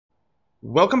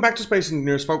Welcome back to Space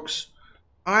Engineers, folks.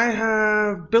 I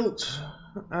have built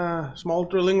a small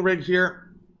drilling rig here.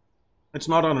 It's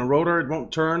not on a rotor, it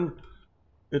won't turn.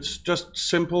 It's just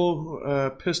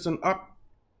simple piston up,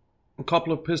 a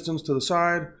couple of pistons to the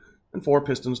side, and 4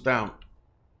 pistons down.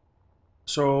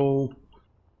 So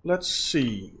let's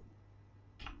see.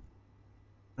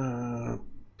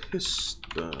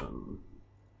 Piston.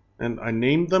 And I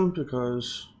named them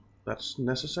because that's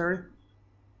necessary.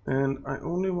 And I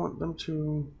only want them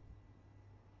to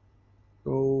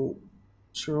go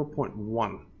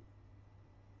 0.1.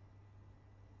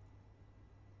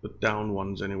 The down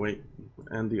ones anyway,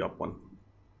 and the up one.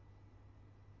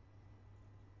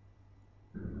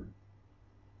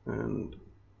 And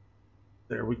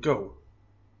there we go.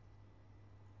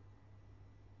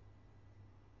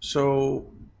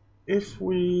 So if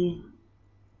we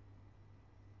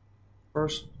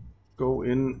first go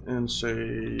in and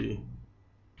say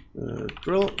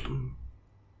drill.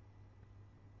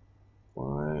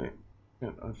 Why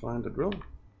can't I find a drill?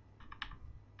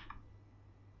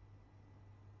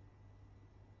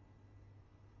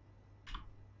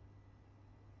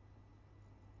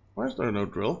 Why is there no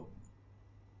drill?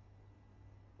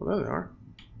 Well, there they are.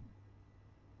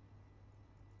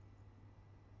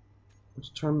 Let's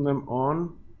turn them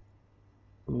on,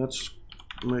 and let's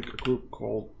make a group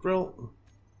called drill.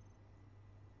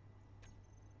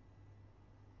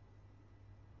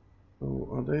 So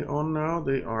are they on now?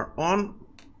 They are on.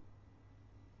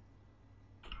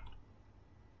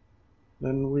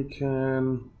 Then we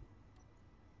can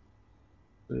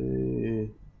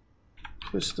say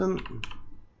piston,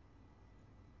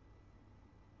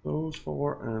 those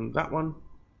 4 and that one,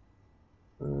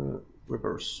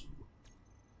 reverse.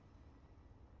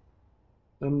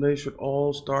 Then they should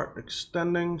all start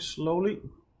extending slowly.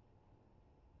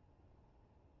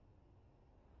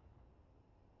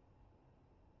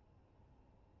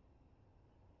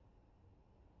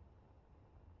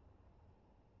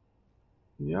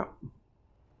 Yeah.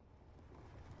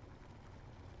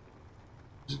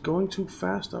 Is it going too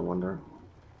fast, I wonder?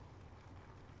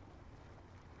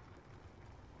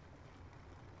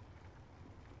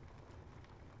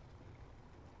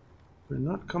 They're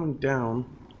not coming down.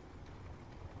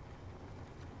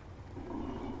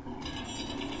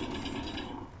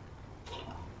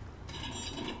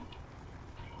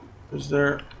 Is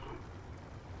there...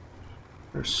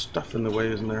 There's stuff in the way,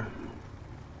 isn't there?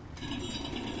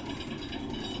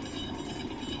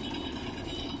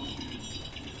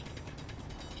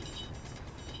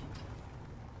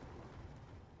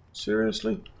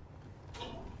 Seriously?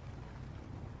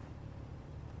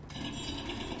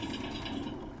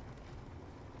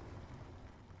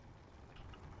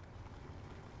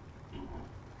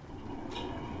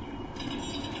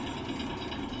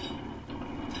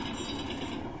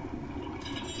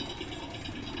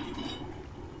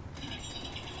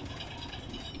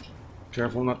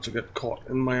 Careful not to get caught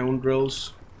in my own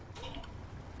drills.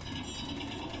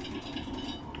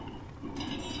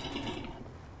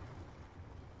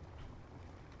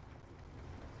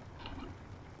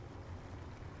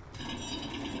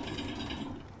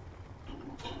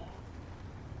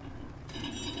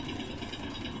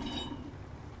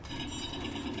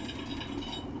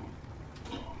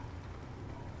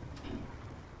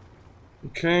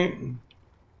 Okay.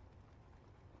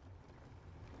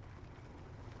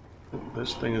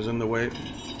 This thing is in the way.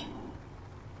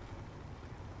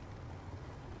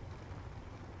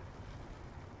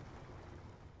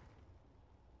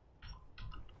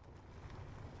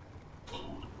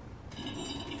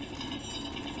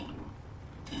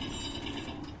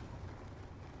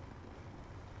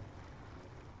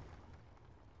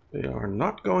 They are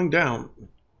not going down.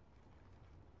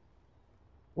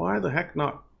 Why the heck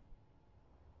not?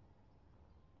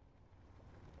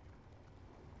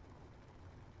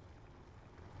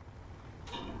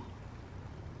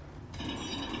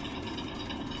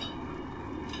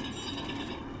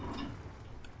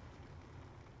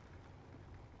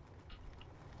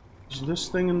 Is this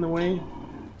thing in the way?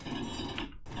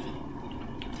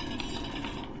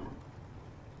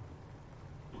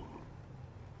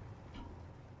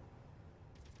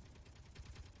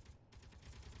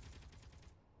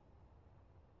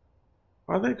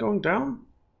 Are they going down?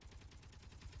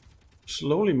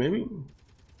 Slowly, maybe?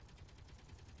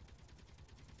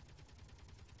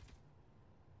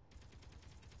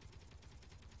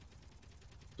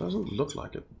 Doesn't look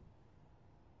like it.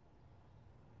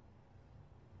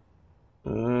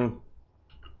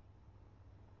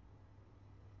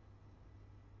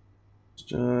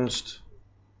 Just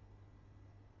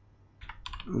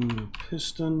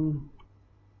piston.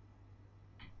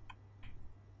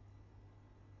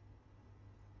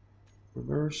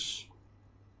 Reverse.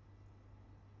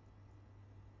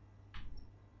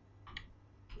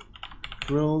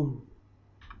 Drill.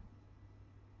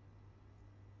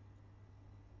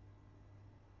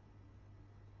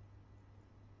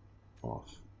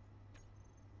 Off.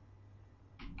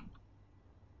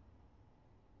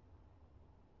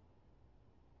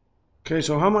 Okay,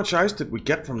 so how much ice did we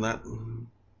get from that?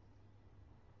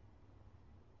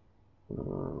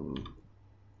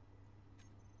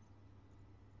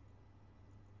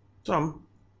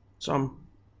 Some.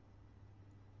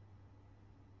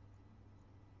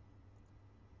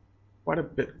 Quite a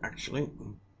bit, actually.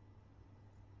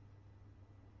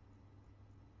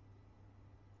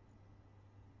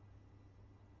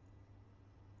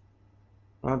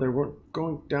 They were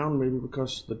going down maybe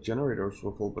because the generators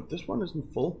were full, but this one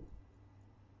isn't full.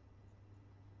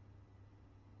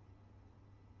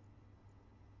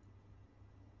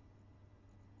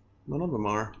 None of them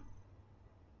are.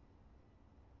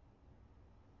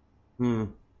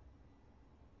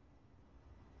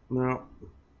 No.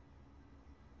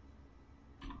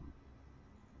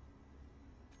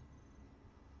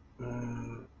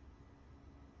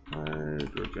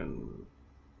 Hydrogen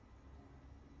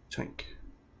tank.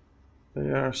 They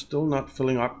are still not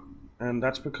filling up, and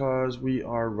that's because we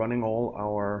are running all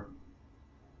our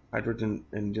hydrogen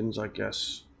engines, I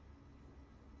guess.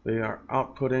 They are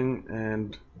outputting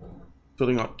and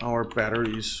filling up our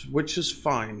batteries, which is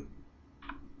fine.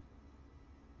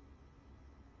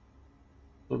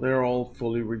 So they're all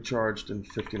fully recharged in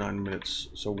 59 minutes.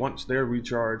 So once they're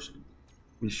recharged,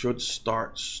 we should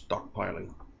start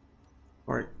stockpiling.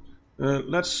 All right,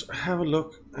 let's have a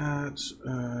look at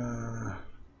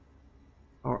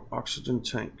our oxygen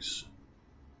tanks.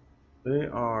 They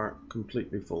are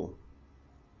completely full.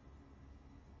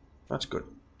 That's good.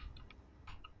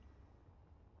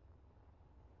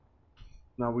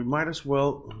 Now we might as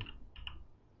well,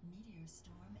 Meteor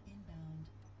storm inbound.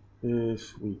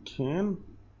 if we can,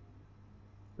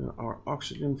 our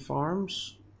oxygen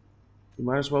farms, we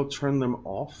might as well turn them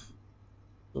off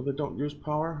so they don't use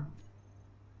power.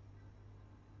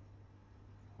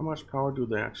 How much power do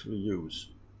they actually use?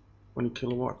 20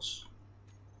 kilowatts.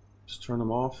 Just turn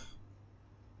them off.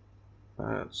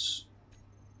 That's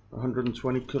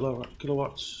 120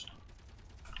 kilowatts.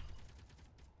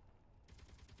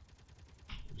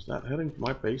 Is that heading for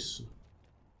my base?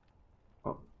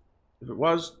 Oh, if it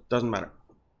was, doesn't matter.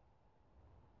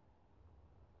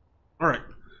 Alright,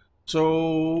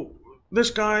 so this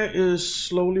guy is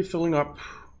slowly filling up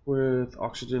with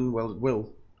oxygen. Well, it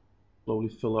will slowly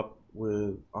fill up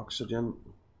with oxygen.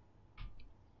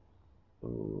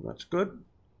 So that's good.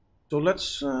 So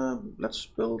let's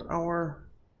build our.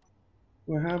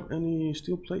 Do we have any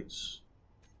steel plates?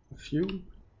 A few. Do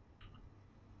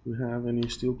we have any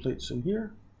steel plates in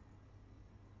here?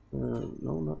 No,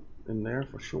 not in there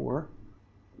for sure.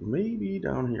 Maybe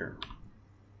down here.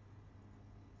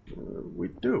 We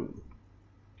do.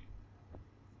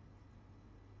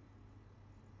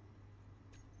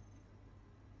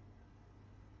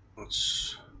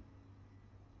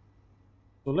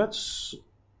 Let's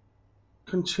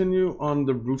continue on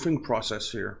the roofing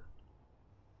process here.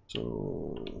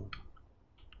 So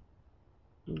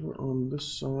over on this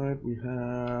side we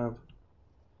have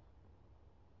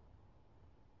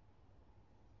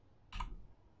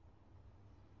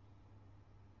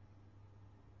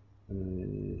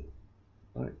a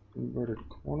light inverted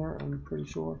corner, I'm pretty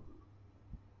sure.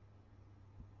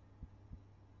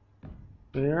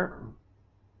 There.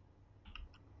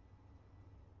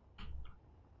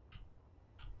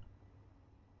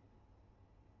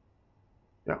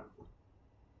 Yeah.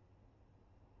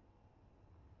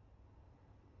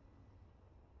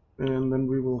 And then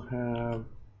we will have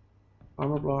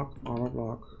armor block, armor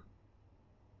block,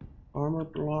 armor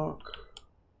block.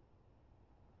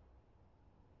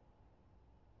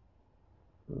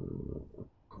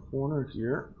 A corner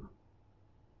here.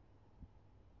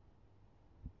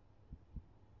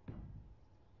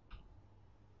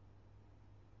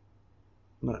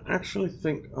 And I actually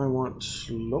think I want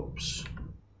slopes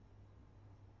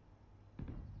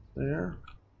there.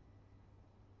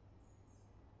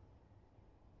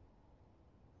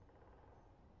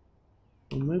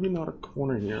 Well, maybe not a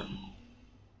corner here,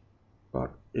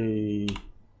 but a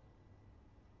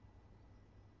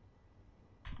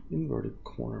inverted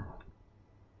corner.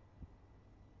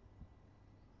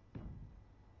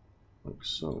 Like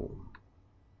so.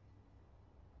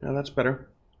 Yeah, that's better.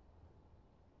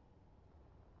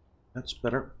 That's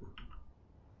better.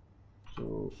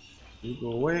 So you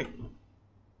go away.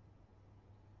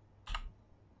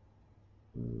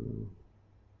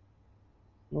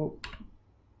 Nope.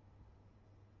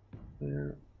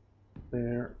 There.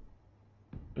 There.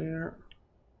 There.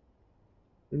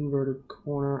 Inverted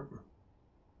corner.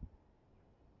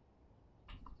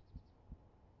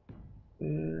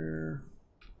 There.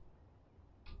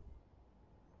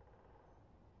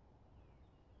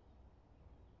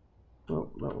 Oh,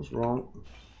 that was wrong.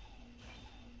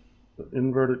 The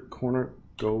inverted corner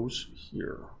goes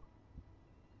here.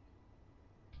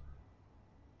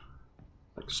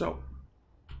 Like so.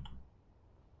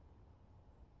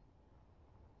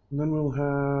 And then we'll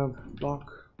have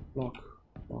block, block,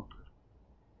 block,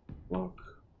 block.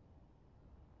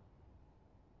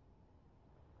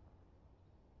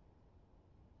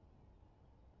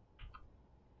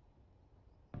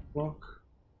 Block.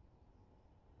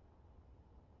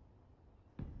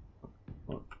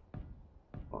 Block.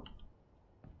 Block.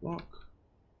 Block.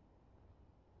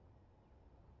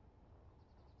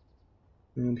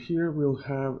 And here we'll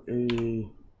have a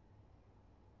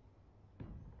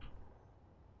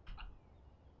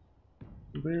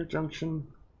conveyor junction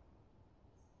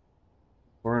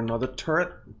for another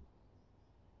turret.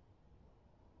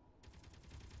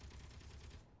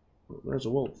 Oh, there's a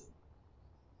wolf.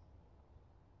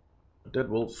 A dead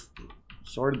wolf.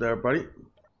 Sorry there, buddy.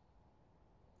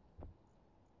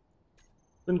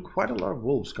 Been quite a lot of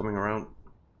wolves coming around.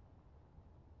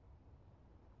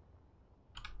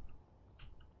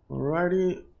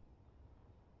 Alrighty.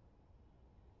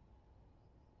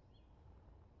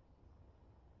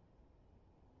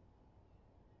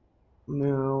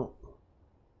 Now,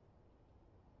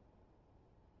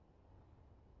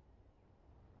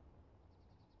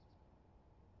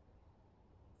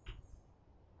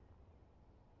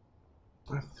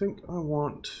 I think I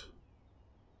want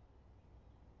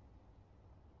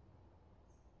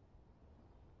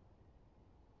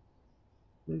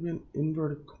maybe an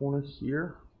inverted corner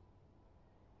here.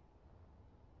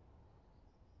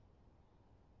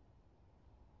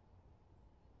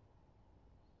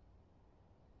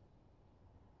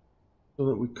 So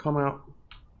that we come out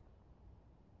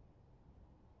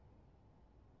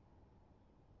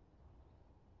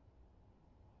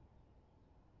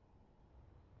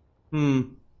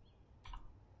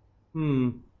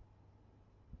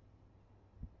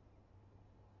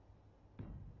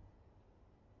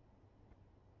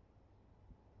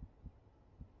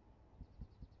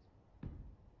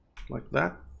like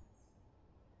that.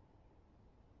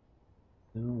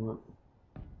 Now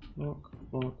block,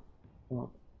 block,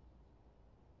 block,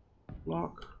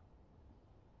 block.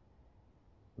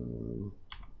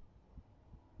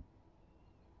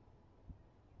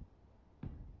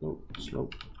 Slope,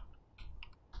 slope.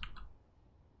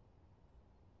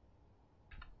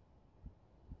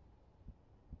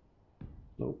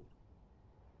 Slope.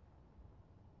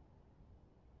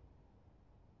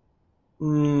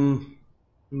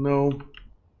 No.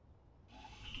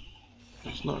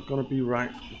 It's not gonna be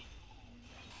right.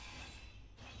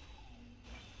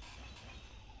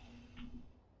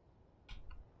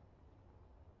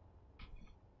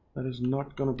 That is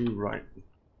not gonna be right.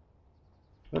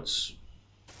 Let's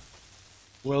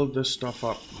weld this stuff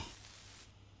up.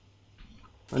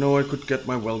 I know I could get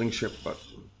my welding ship, but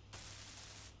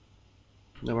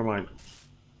never mind.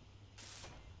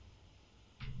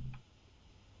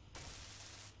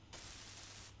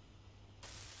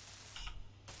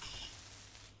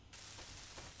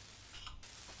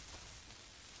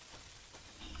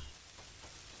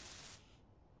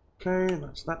 Okay,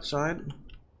 that's that side.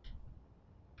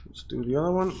 Let's do the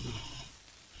other one.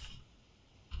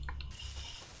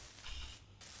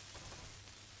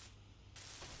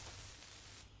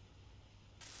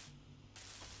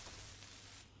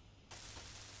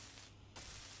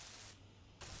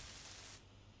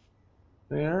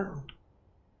 There.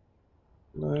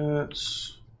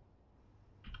 Let's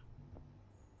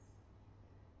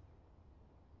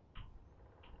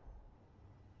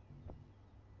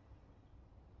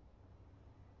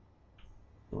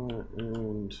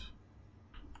and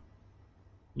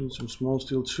need some small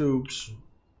steel tubes.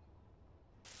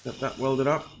 Get that welded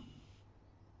up.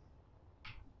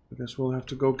 I guess we'll have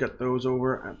to go get those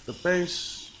over at the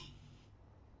base.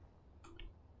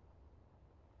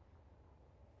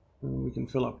 And we can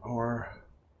fill up our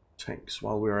tanks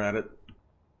while we're at it.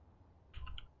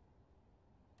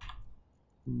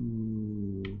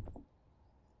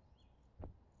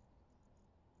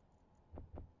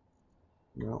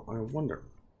 Now I wonder.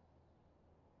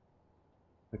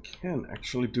 I can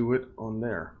actually do it on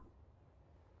there.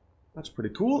 That's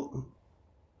pretty cool.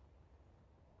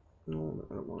 I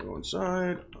don't want to go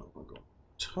inside. I want to go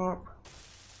top.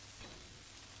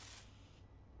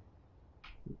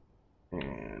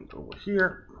 And over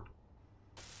here.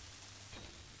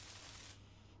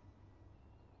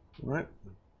 All right.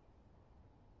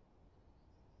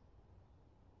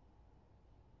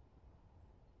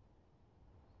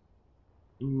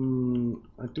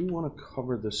 I do want to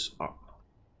cover this up.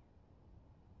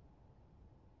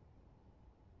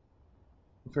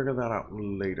 We'll figure that out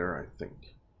later, I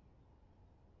think.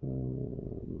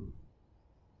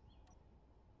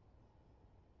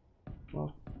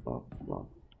 Block, block, block.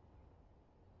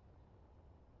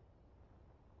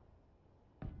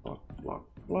 Block, block,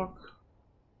 block.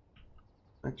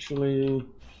 Actually,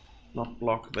 not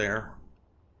block there.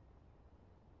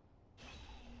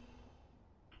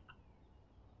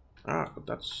 Ah, but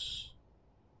that's...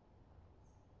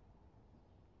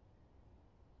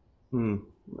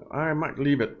 I might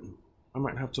leave it. I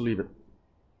might have to leave it.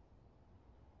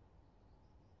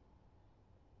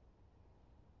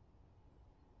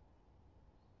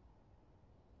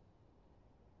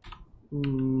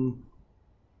 We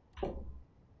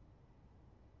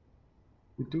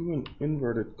do an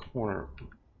inverted corner.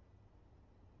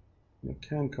 I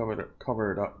can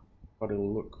cover it up, but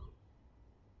it'll look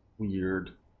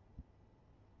weird.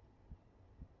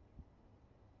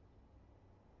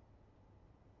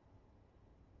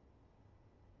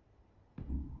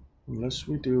 Unless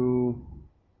we do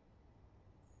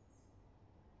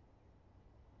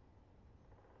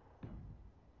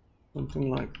something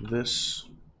like this,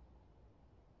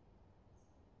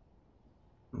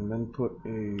 and then put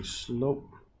a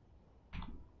slope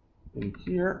in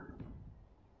here.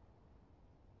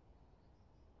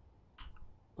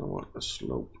 I want a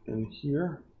slope in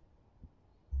here.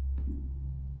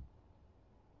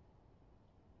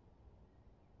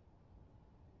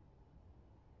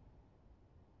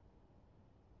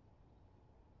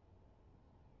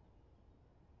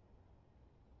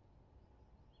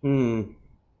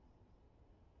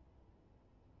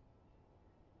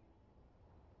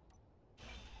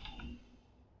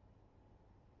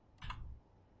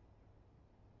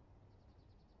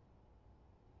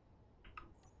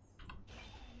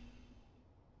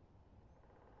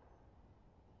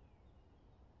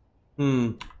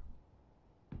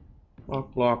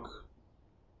 Block, block.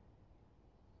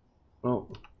 Oh.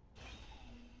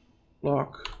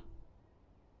 Block.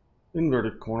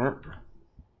 Inverted corner.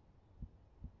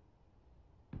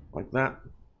 Like that.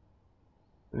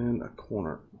 And a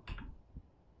corner.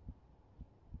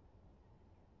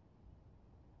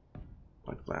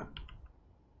 Like that.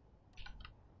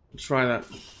 Let's try that.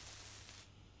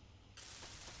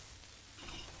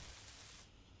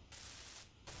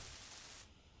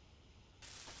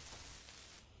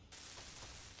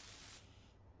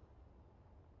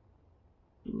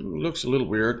 Looks a little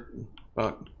weird,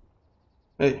 but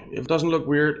hey, if it doesn't look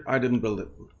weird, I didn't build it.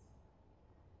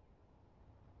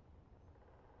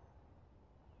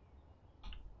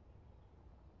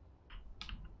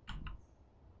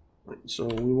 Right, so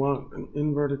we want an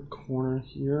inverted corner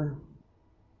here.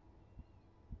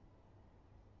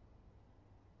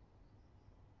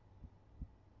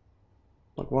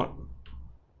 Like what?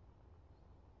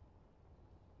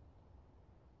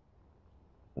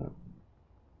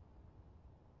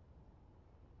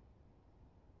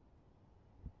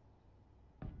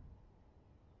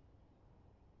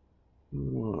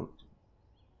 What?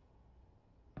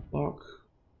 Block.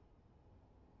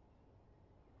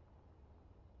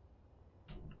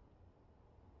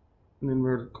 An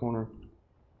inverted corner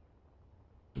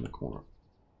in the corner.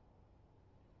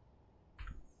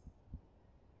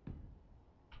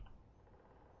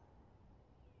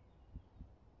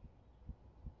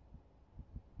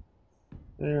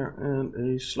 There, and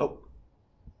a slope.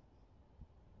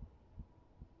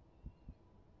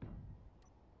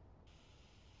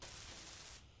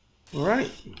 All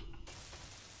right,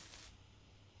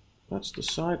 that's the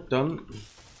side done.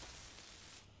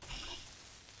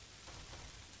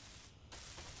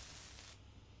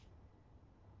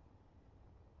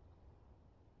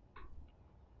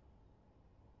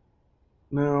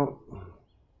 Now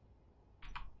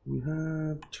we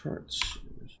have turrets.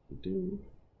 We do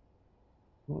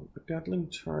want a Gatling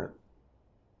turret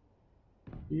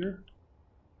here,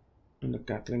 and a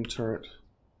Gatling turret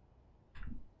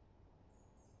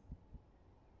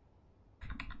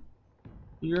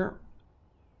here.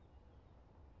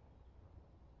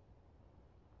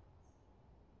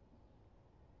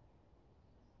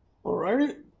 All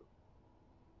right.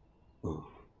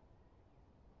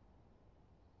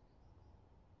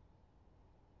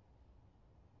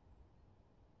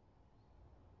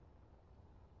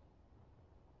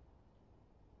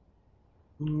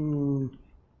 And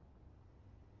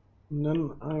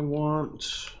then I want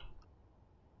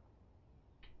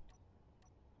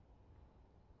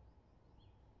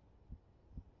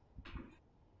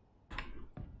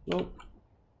nope.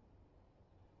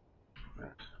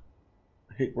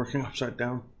 I hate working upside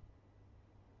down.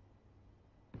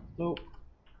 Nope.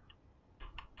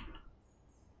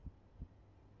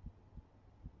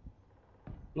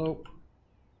 Slope.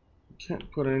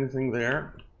 Can't put anything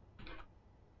there.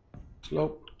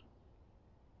 Slope.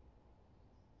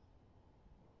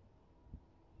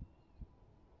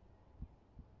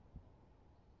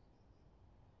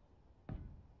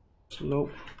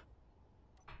 Slope.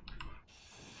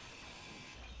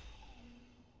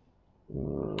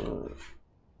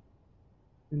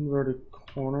 Inverted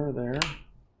corner there.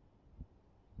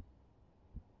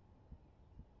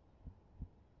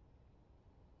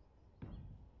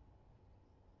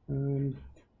 And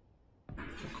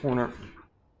a corner.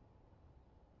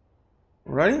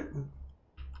 Alright.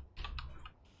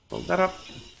 Hold that up.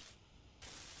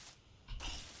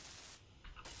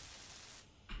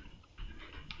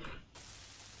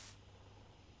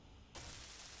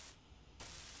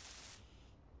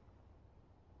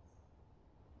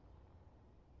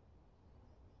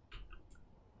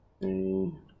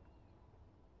 Okay.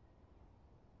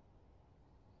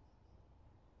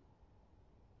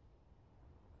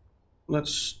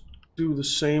 Let's do the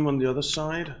same on the other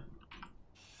side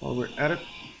while we're at it.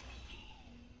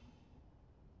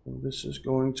 So this is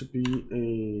going to be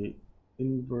a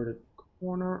inverted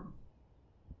corner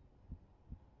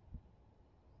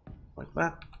like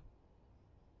that.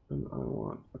 And I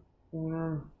want a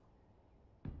corner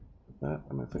like that,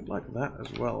 and I think like that as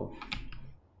well.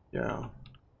 Yeah.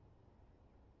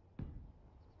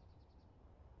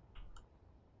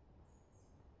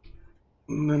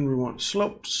 And then we want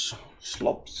slopes.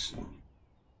 Slopes.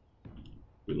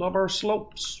 We love our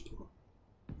slopes.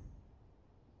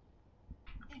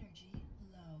 Energy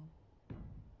low.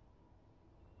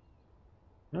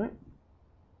 Right.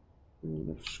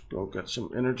 Let's go get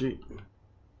some energy.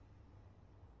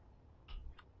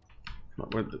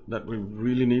 Not that we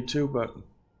really need to, but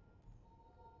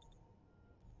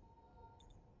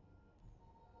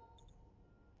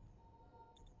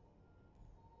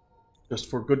just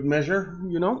for good measure,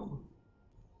 you know.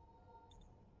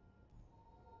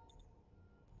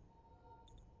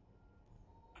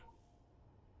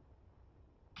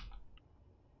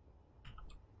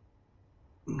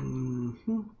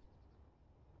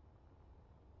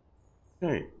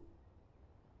 Okay.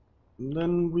 And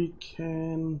then we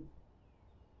can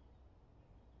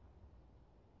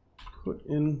put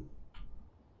in,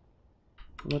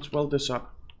 let's weld this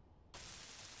up.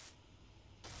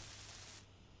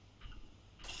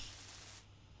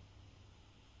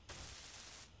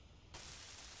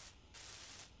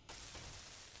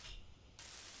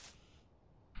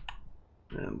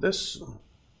 And this.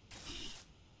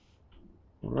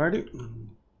 Alrighty.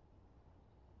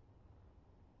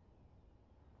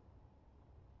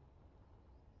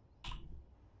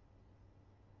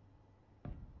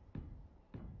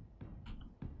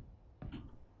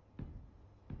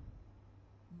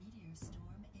 Meteor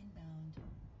storm inbound.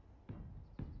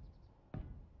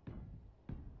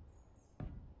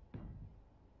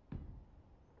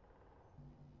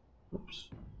 Oops.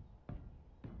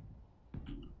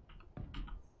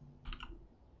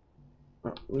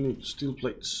 Oh, we need steel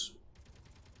plates.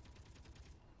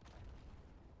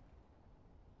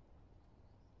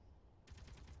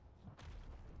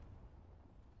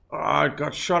 I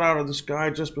got shot out of the sky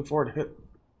just before it hit.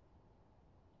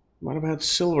 Might have had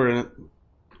silver in it.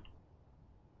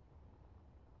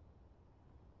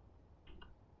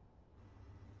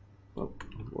 Oh,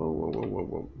 whoa, whoa, whoa, whoa,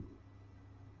 whoa.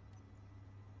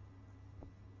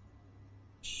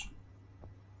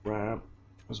 Grab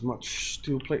as much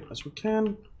steel plate as we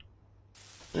can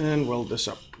and weld this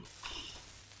up.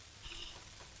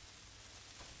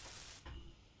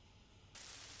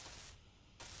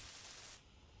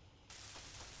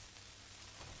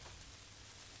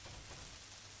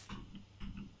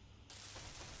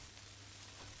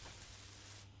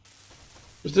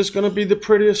 Is this going to be the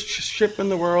prettiest ship in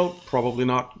the world? Probably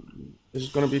not. Is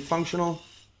it going to be functional?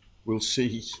 We'll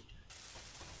see.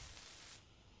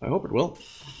 I hope it will.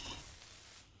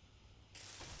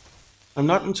 I'm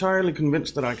not entirely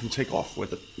convinced that I can take off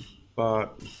with it,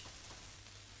 but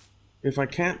if I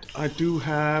can't, I do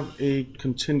have a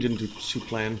contingency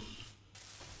plan.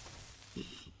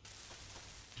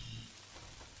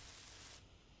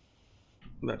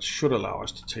 That should allow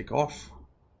us to take off.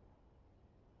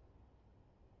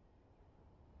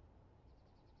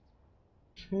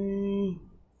 Okay.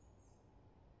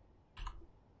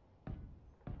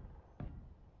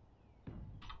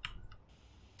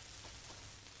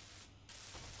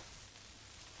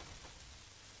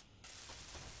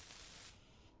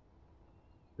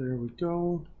 There we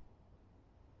go.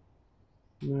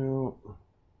 Now,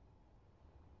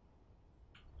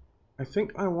 I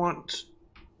think I want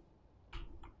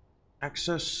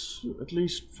access at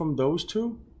least from those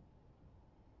two.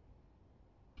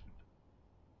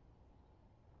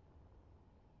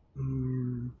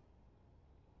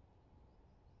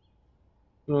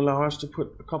 Will allow us to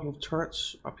put a couple of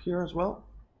turrets up here as well.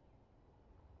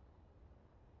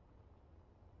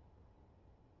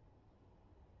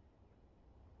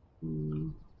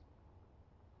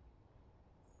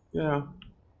 Yeah.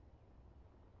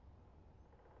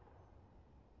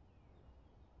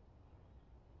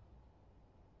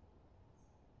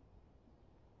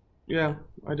 Yeah,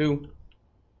 I do.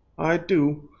 I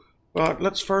do. But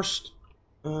let's first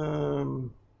we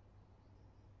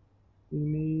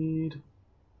need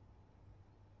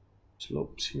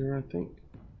slopes here, I think.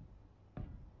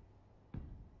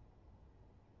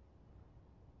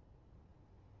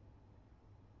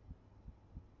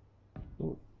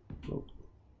 Slope, slope,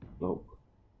 slope.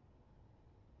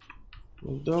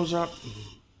 Move those up.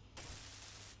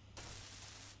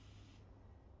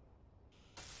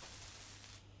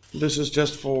 This is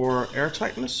just for air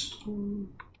tightness when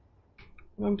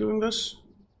I'm doing this.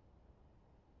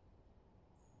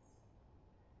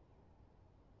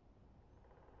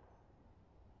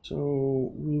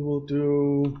 So we will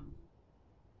do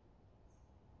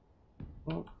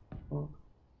block, block,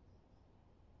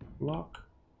 block,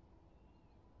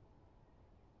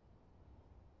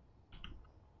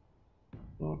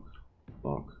 block,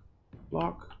 block,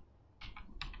 block.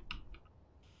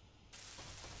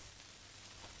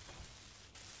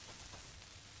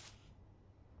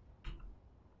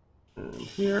 And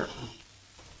here.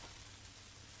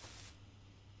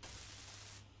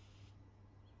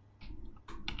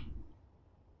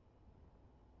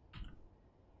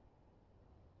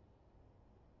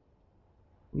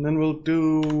 And then we'll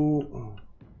do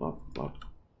block, block,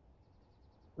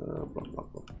 block, block,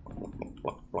 block, block,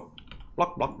 block, block,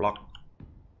 block, block, block.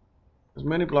 As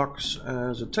many blocks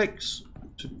as it takes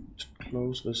to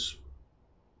close this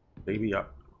baby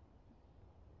up.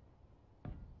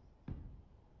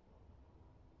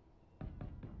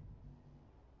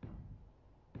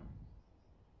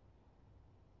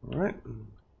 All right.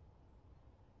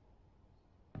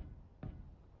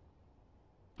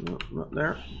 No, not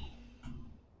there.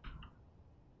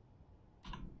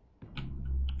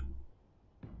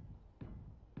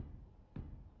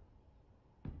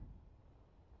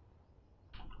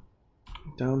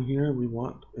 Down here we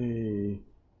want a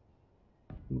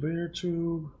conveyor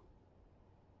tube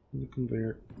and the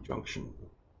conveyor junction.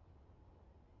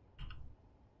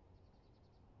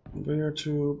 Conveyor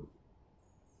tube,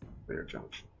 conveyor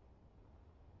junction.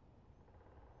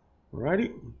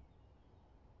 Alrighty,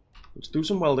 let's do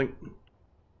some welding.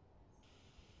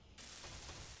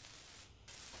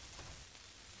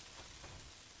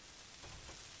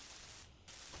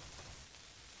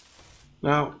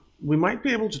 Now, we might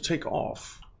be able to take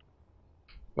off,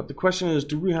 but the question is,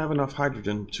 do we have enough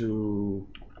hydrogen to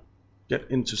get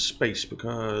into space?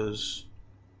 Because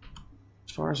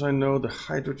as far as I know, the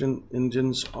hydrogen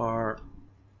engines are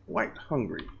quite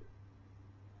hungry.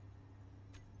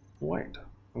 Quite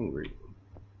hungry.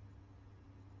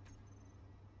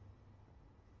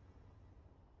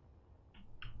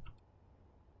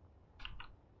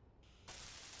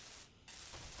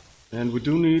 And we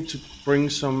do need to bring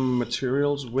some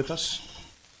materials with us,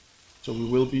 so we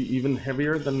will be even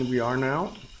heavier than we are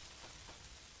now.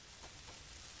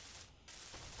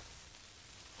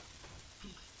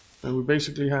 And we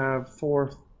basically have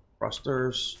 4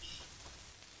 thrusters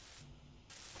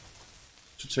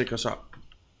to take us up.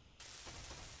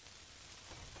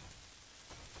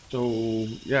 So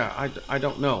yeah, I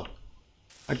don't know.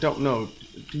 I don't know.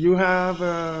 Do you have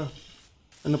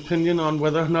an opinion on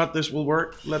whether or not this will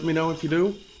work? Let me know if you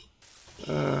do.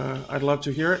 I'd love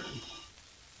to hear it.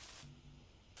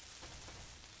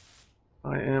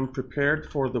 I am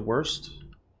prepared for the worst,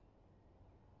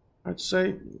 I'd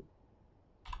say.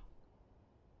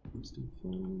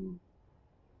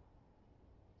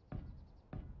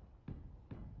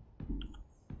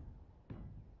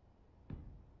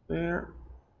 There.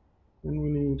 And we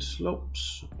need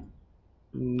slopes.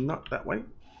 Not that way.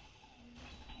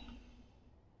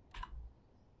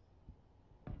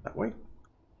 That way.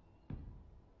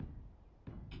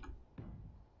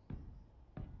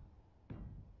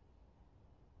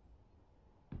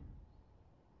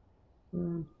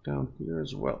 And down here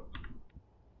as well.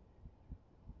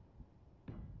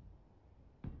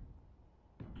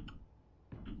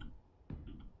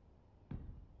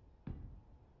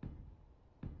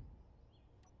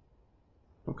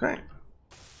 Okay.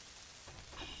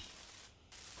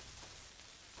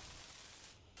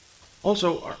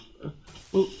 Also,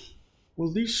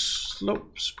 will these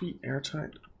slopes be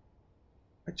airtight?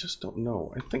 I just don't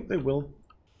know. I think they will.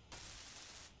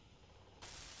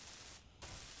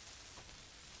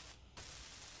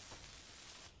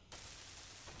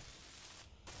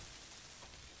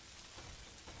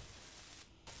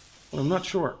 I'm not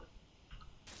sure.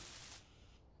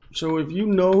 So if you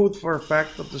know for a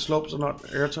fact that the slopes are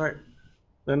not airtight,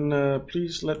 then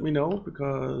please let me know,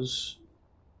 because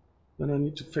then I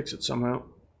need to fix it somehow.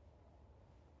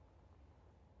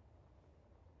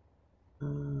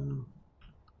 Fill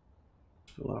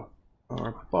out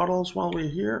our bottles while we're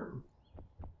here.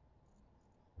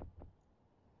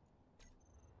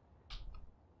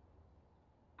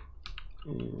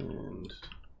 And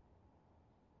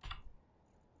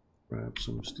grab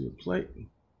some steel plate.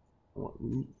 I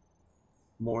want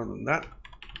more than that.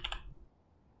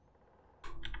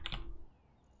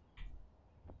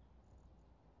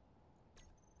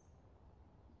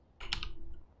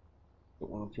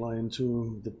 Don't want to fly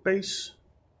into the base.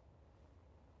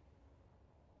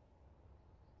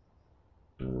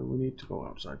 We need to go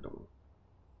outside, don't we?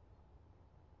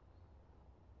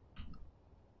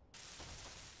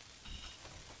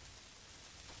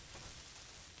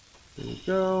 There we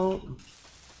go.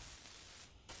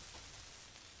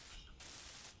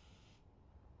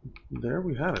 There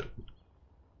we have it.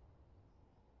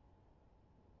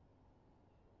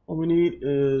 All we need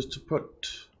is to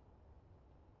put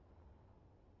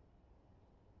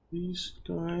these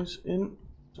guys in.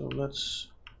 So let's,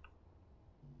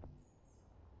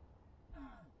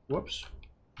 whoops,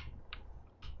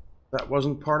 that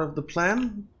wasn't part of the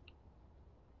plan.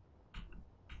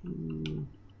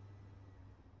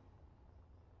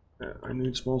 Yeah, I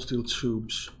need small steel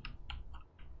tubes.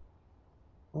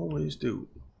 Always do.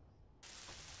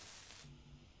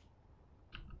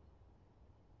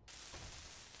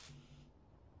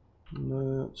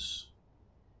 Let's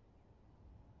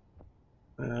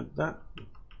add that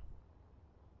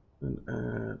and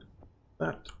add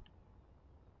that.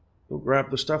 We'll grab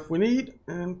the stuff we need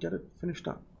and get it finished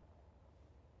up.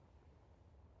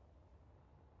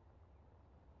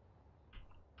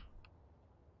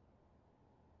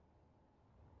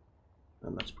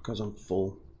 And that's because I'm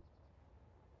full.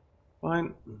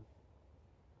 Fine. Okay.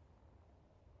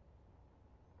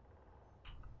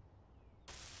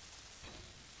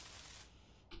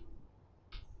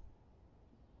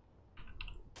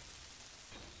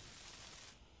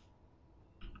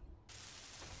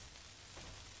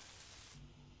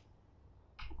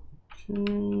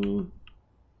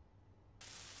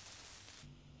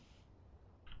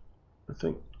 I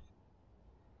think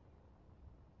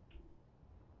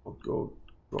I'll go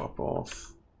drop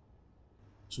off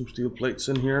some steel plates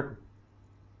in here.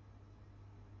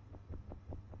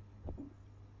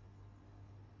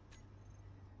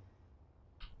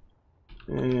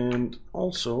 And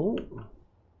also,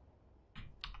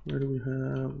 where do we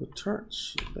have the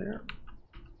turrets? There.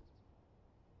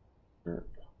 Turret.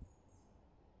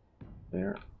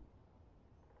 There.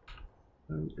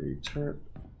 And a turret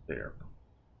there.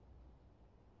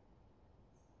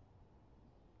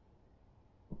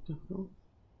 What the hell?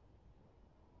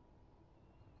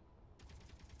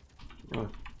 Oh.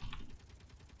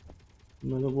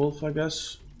 Another wolf, I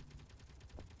guess.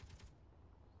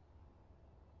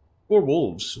 4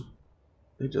 wolves.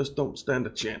 They just don't stand a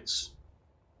chance.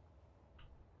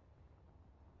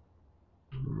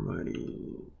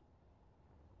 Alrighty.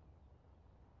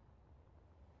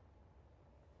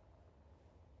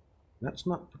 That's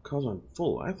not because I'm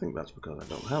full. I think that's because I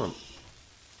don't have them.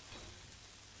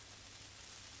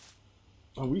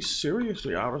 Are we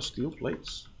seriously out of steel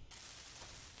plates?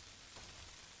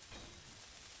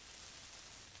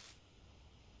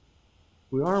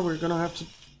 We are. We're gonna have to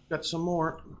get some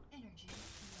more. Energy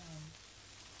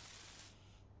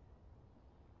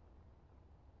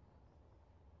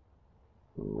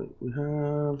low. Wait, we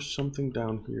have something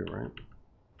down here, right?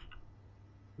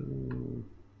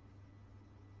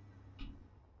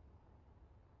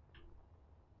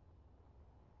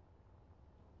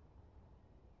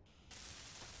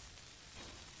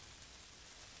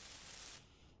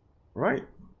 Right.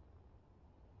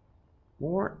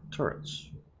 More turrets.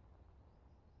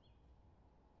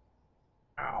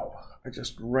 Ow. I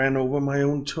just ran over my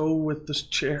own toe with this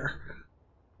chair.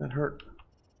 That hurt.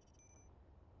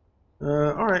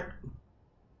 Alright.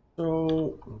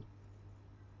 So...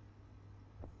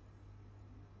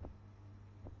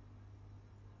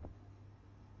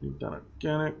 we've done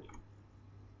organic.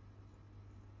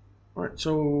 Alright,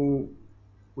 so...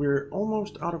 we're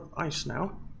almost out of ice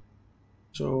now.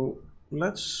 So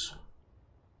let's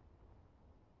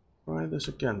try this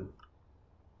again.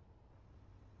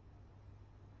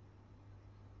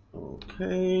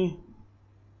 Okay.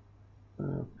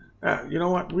 You know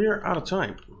what? We are out of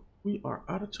time. We are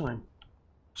out of time.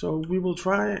 So we will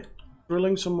try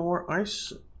drilling some more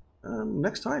ice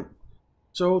next time.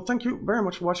 So thank you very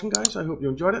much for watching, guys. I hope you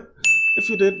enjoyed it. If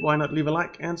you did, why not leave a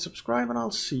like and subscribe, and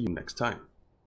I'll see you next time.